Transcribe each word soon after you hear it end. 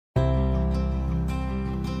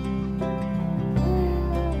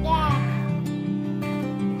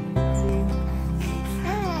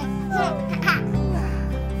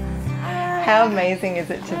How amazing is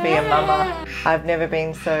it to be a mama? I've never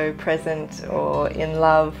been so present or in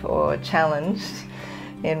love or challenged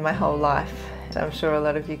in my whole life. I'm sure a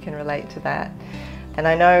lot of you can relate to that. And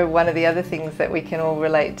I know one of the other things that we can all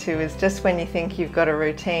relate to is just when you think you've got a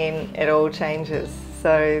routine, it all changes.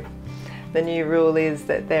 So the new rule is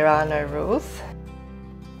that there are no rules.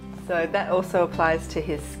 So that also applies to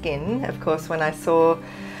his skin. Of course, when I saw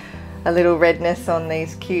a little redness on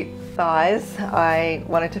these cute thighs, I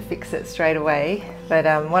wanted to fix it straight away. But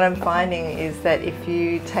what I'm finding is that if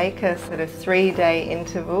you take a sort of 3-day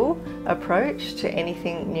interval approach to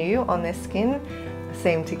anything new on their skin, I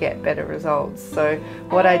seem to get better results. So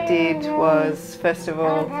what I did was, first of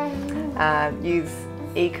all, use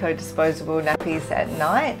eco-disposable nappies at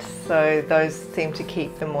night. So those seem to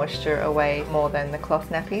keep the moisture away more than the cloth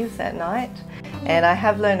nappies at night. And I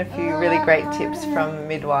have learned a few really great tips from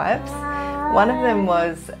midwives. One of them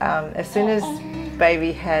was, as soon as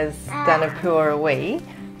baby has done a poo or a wee,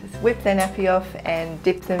 just whip their nappy off and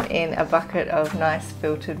dip them in a bucket of nice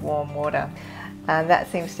filtered warm water.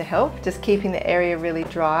 That seems to help. Just keeping the area really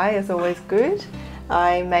dry is always good.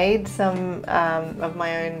 I made some of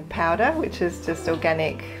my own powder, which is just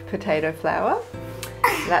organic potato flour.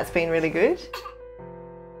 That's been really good.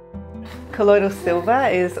 Colloidal silver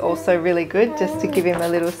is also really good, just to give him a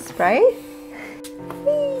little spray.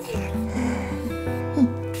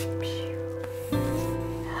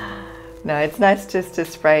 No, it's nice just to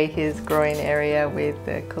spray his groin area with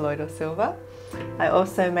the colloidal silver. I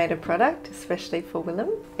also made a product especially for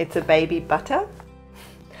Willem. It's a baby butter.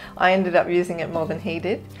 I ended up using it more than he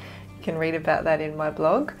did. You can read about that in my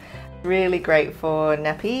blog. Really great for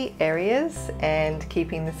nappy areas and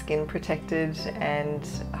keeping the skin protected and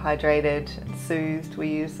hydrated, soothed. We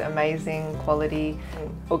use amazing quality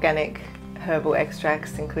organic herbal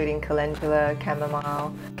extracts including calendula,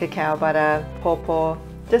 chamomile, cacao butter, pawpaw.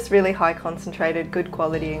 Just really high concentrated, good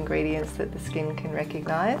quality ingredients that the skin can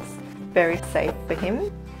recognise. Very safe for him.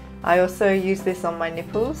 I also use this on my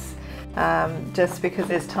nipples just because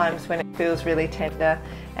there's times when it feels really tender,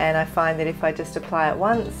 and I find that if I just apply it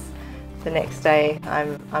once, the next day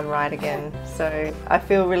I'm right again. So I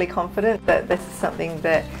feel really confident that this is something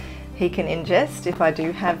that he can ingest if I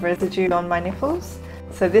do have residue on my nipples.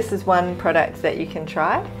 So this is one product that you can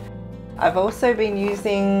try. I've also been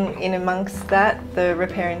using, in amongst that, the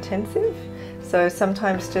Repair Intensive. So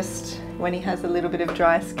sometimes just when he has a little bit of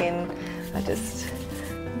dry skin, I just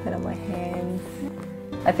put that on my hands.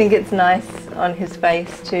 I think it's nice on his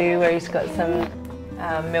face too, where he's got some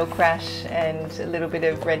milk rash and a little bit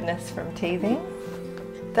of redness from teething.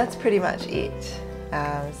 That's pretty much it.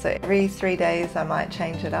 So every 3 days I might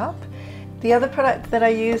change it up. The other product that I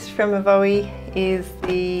use from EVOHE is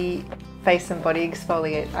the face and body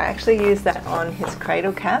exfoliate. I actually use that on his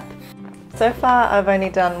cradle cap. So far I've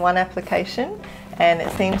only done one application and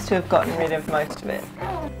it seems to have gotten rid of most of it.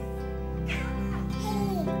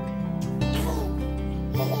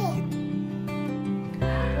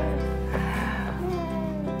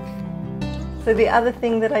 So the other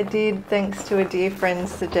thing that I did, thanks to a dear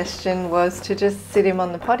friend's suggestion, was to just sit him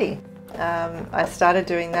on the potty. I started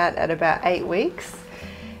doing that at about 8 weeks.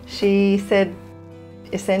 She said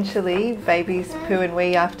essentially babies poo and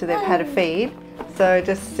wee after they've had a feed, so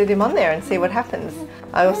just sit him on there and see what happens.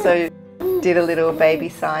 I also did a little baby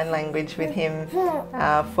sign language with him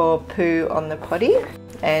for poo on the potty,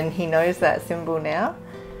 and he knows that symbol now,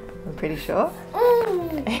 I'm pretty sure.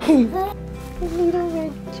 Little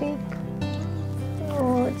red cheek.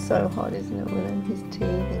 Oh, it's so hot, isn't it, Willem? He's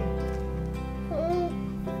teething.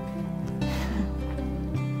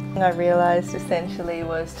 I realised essentially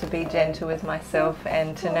was to be gentle with myself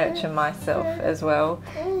and to nurture myself as well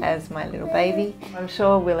as my little baby. I'm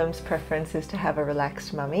sure Willem's preference is to have a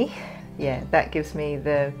relaxed mummy. Yeah, that gives me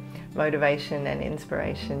the motivation and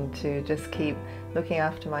inspiration to just keep looking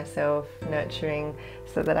after myself, nurturing,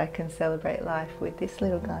 so that I can celebrate life with this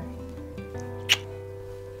little guy.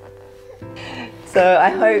 So I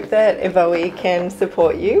hope that EVOHE can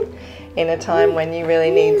support you in a time when you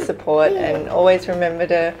really need support, and always remember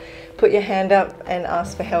to put your hand up and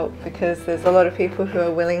ask for help, because there's a lot of people who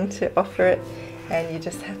are willing to offer it and you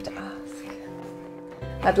just have to ask.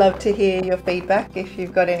 I'd love to hear your feedback. If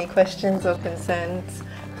you've got any questions or concerns,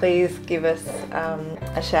 please give us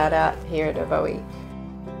a shout out here at EVOHE.